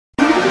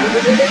Hi,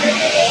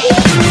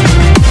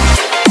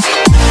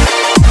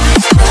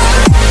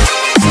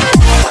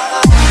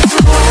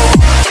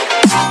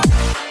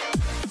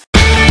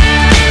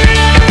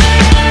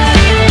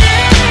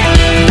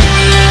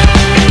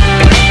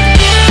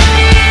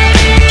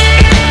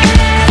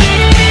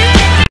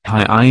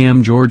 I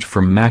am George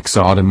from Max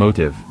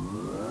Automotive.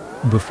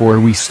 Before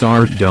we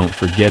start, don't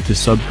forget to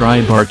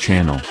subscribe our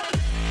channel.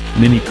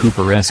 Mini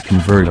Cooper S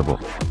Convertible.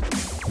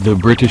 The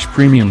British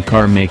premium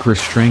car maker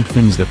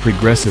strengthens the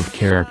progressive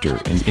character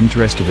and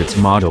interest of its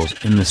models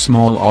in the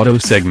small auto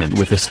segment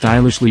with a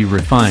stylishly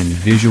refined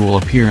visual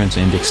appearance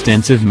and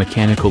extensive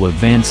mechanical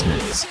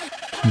advancements.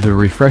 The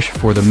refresh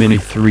for the Mini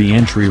 3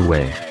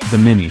 entryway, the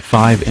Mini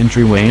 5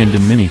 entryway and the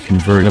Mini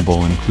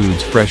Convertible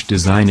includes fresh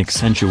design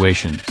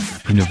accentuations,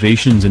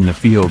 innovations in the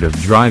field of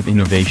drive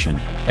innovation,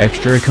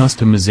 extra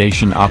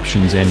customization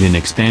options and an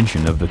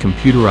expansion of the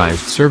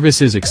computerized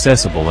services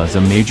accessible as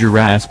a major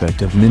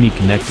aspect of Mini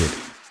Connected.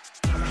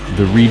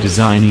 The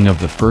redesigning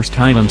of the first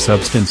item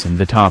substance in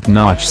the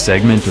top-notch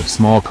segment of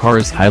small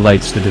cars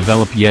highlights the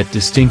developed yet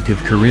distinctive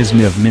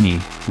charisma of Mini,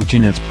 which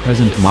in its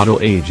present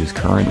model age is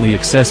currently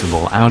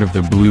accessible out of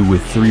the blue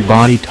with 3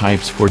 body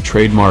types for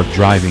trademark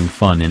driving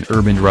fun in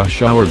urban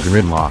rush hour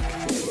gridlock.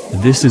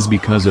 This is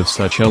because of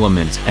such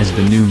elements as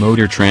the new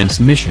motor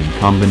transmission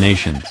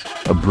combinations,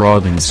 a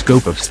broadened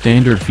scope of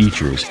standard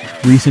features,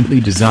 recently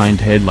designed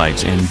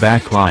headlights and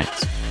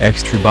backlights,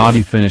 extra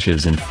body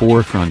finishes and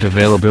forefront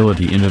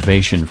availability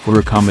innovation for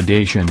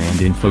accommodation and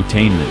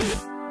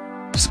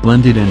infotainment.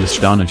 Splendid and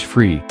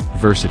astonish-free,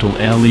 versatile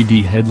LED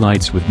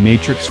headlights with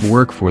matrix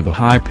work for the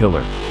high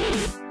pillar.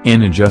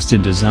 An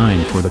adjusted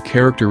design for the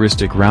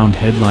characteristic round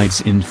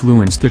headlights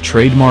influenced the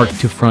trademark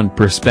to front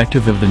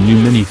perspective of the new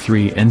Mini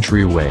 3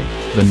 entryway,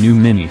 the new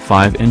Mini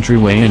 5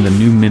 entryway and the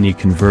new Mini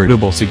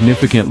Convertible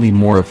significantly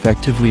more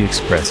effectively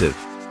expressive.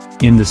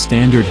 In the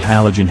standard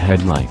halogen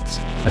headlights,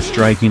 a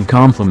striking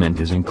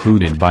complement is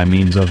included by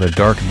means of a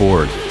dark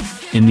board.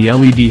 In the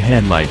LED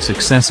headlights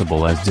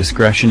accessible as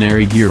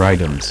discretionary gear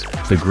items,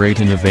 the great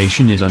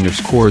innovation is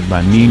underscored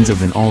by means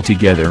of an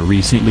altogether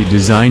recently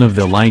design of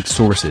the light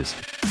sources.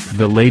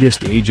 The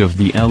latest age of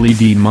the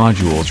LED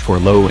modules for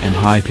low and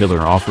high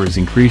pillar offers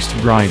increased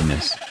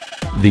brightness.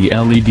 The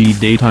LED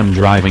daytime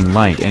driving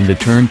light and the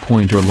turn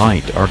pointer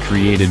light are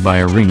created by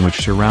a ring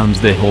which surrounds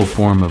the whole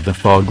form of the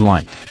fog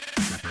light.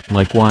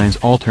 Likewise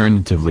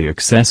alternatively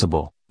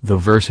accessible, the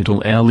versatile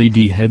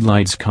LED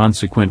headlights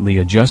consequently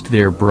adjust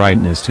their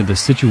brightness to the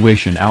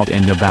situation out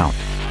and about.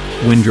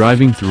 When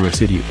driving through a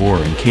city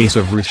or in case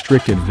of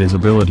restricted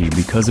visibility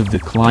because of the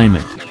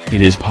climate,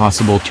 it is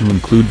possible to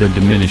include the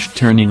diminished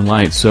turning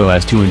light so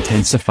as to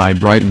intensify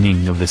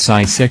brightening of the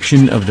side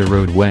section of the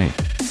roadway.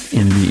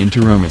 In the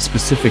interim, a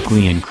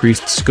specifically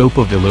increased scope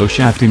of the low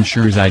shaft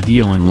ensures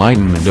ideal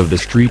enlightenment of the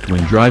street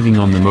when driving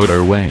on the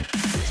motorway.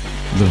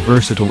 The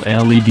versatile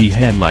LED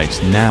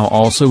headlights now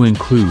also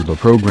include a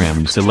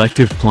programmed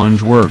selective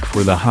plunge work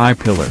for the high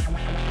pillar.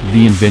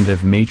 The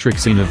inventive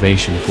matrix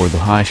innovation for the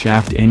high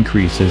shaft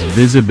increases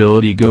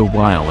visibility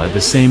while at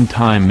the same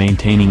time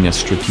maintaining a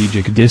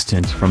strategic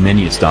distance from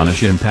any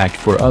astonish impact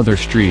for other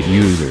street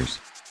users.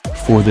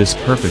 For this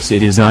purpose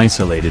it is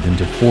isolated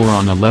into 4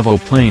 on a level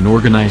plane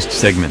organized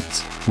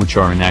segments, which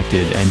are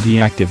enacted and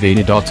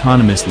deactivated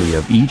autonomously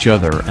of each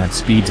other at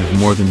speeds of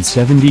more than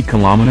 70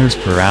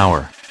 km per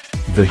hour.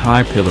 The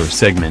high pillar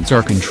segments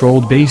are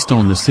controlled based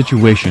on the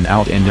situation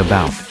out and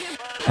about.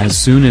 As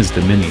soon as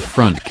the Mini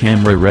front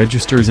camera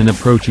registers an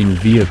approaching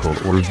vehicle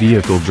or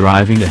vehicle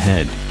driving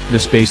ahead, the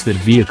space that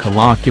vehicle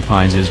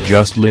occupies is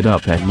just lit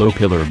up at low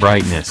pillar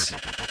brightness.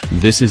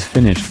 This is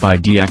finished by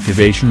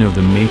deactivation of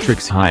the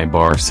matrix high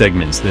bar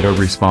segments that are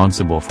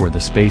responsible for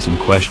the space in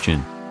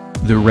question.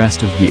 The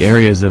rest of the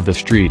areas of the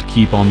street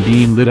keep on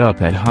being lit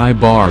up at high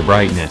bar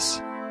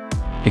brightness.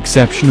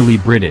 Exceptionally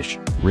British,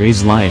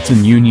 raised lights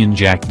and Union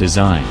Jack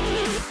design.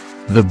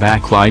 The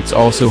backlights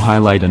also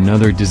highlight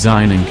another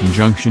design in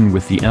conjunction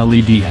with the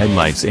LED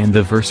headlights and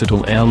the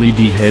versatile LED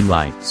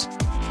headlights.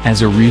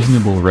 As a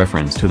reasonable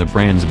reference to the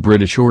brand's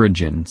British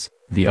origins,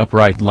 the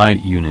upright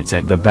light units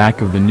at the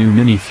back of the new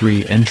Mini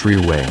 3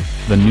 entryway,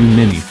 the new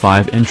Mini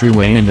 5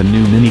 entryway and the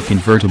new Mini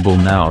Convertible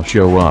now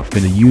show up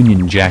in a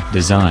Union Jack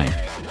design.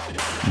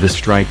 The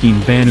striking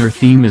banner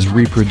theme is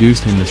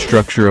reproduced in the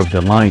structure of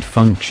the light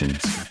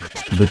functions.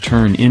 The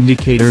turn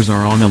indicators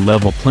are on a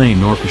level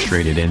plane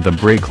orchestrated and the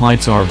brake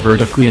lights are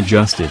vertically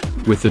adjusted,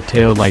 with the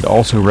tail light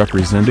also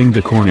representing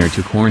the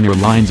corner-to-corner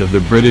lines of the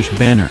British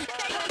banner.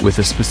 With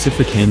a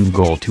specific end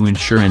goal to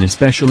ensure an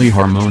especially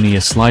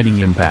harmonious sliding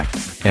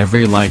impact,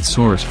 every light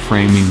source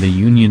framing the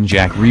Union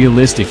Jack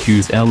realistic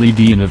hues LED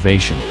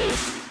innovation.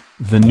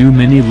 The new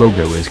Mini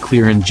logo is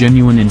clear and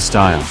genuine in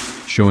style,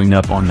 showing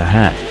up on the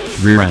hat,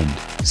 rear end,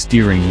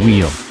 steering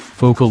wheel,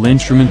 focal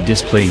instrument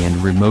display and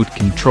remote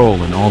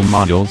control in all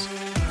models.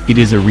 It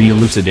is a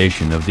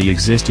re-elucidation of the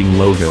existing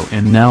logo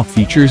and now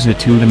features a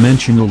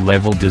two-dimensional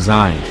level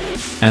design.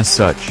 As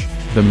such,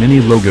 The Mini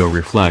logo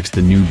reflects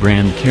the new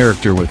brand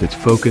character with its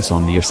focus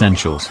on the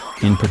essentials,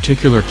 in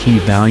particular key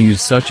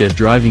values such as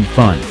driving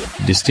fun,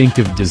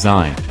 distinctive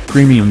design,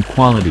 premium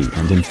quality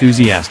and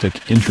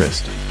enthusiastic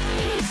interest.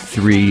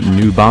 3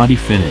 new body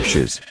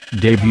finishes,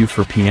 debut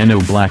for piano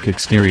black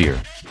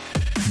exterior.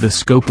 The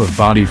scope of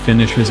body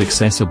finish is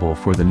accessible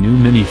for the new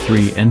Mini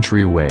 3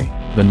 entryway,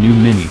 the new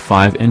Mini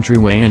 5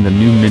 entryway and the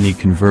new Mini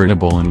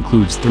Convertible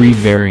includes 3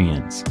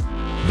 variants.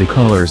 The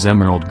colors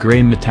Emerald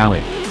Gray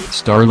Metallic,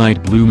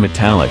 Starlight Blue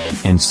Metallic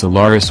and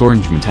Solaris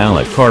Orange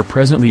Metallic are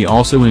presently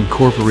also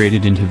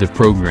incorporated into the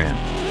program.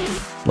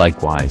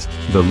 Likewise,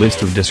 the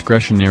list of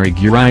discretionary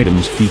gear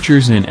items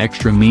features an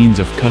extra means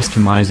of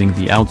customizing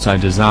the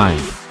outside design.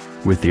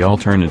 With the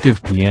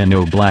alternative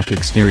piano black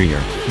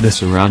exterior, the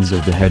surrounds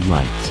of the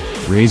headlights,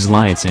 raised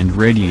lights and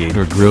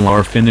radiator grille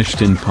are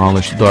finished in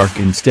polished dark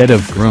instead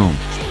of chrome.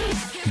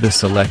 The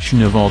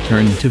selection of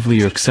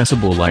alternatively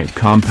accessible light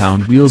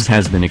compound wheels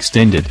has been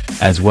extended,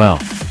 as well.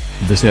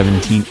 The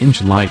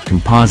 17-inch light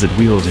composite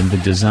wheels in the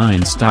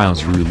design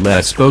styles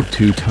roulette spoke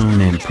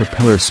two-tone and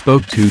propeller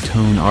spoke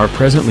two-tone are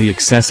presently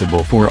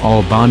accessible for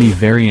all body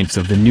variants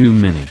of the new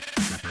Mini.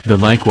 The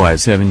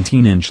likewise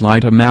 17-inch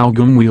light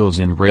amalgam wheels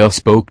and rail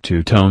spoke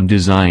two-tone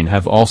design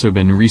have also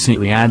been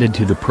recently added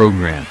to the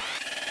program.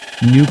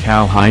 New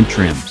cowhide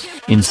trims,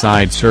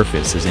 inside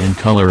surfaces and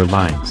color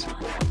lines.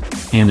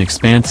 An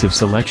expansive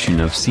selection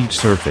of seat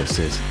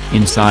surfaces,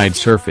 inside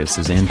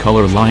surfaces and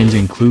color lines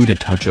include a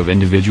touch of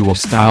individual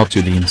style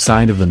to the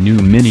inside of the new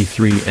Mini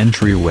 3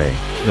 entryway,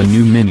 the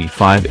new Mini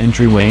 5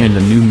 entryway and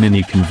the new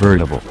Mini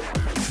Convertible.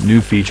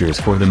 New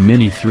features for the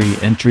Mini 3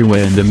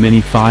 entryway and the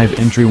Mini 5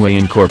 entryway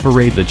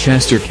incorporate the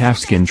Chester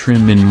calfskin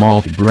trim in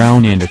malt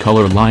brown and a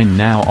color line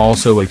now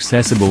also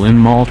accessible in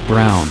malt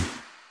brown.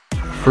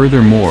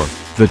 Furthermore,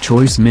 the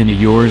Choice Mini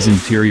Yours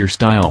interior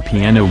style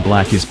piano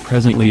black is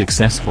presently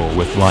accessible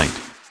with light,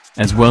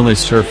 as well as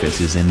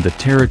surfaces in the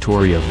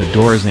territory of the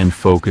doors and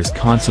focus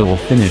console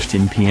finished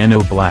in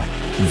piano black.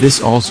 This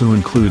also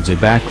includes a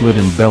backlit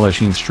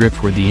embellishing strip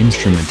for the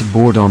instrument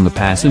board on the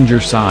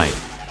passenger side.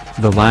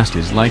 The last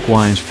is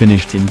likewise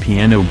finished in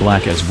piano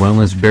black as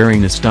well as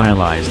bearing a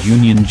stylized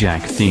Union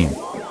Jack theme.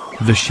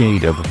 The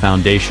shade of the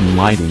foundation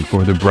lighting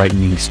for the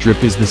brightening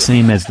strip is the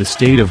same as the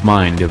state of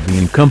mind of the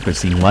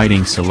encompassing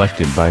lighting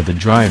selected by the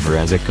driver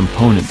as a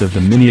component of the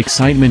Mini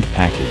Excitement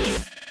package.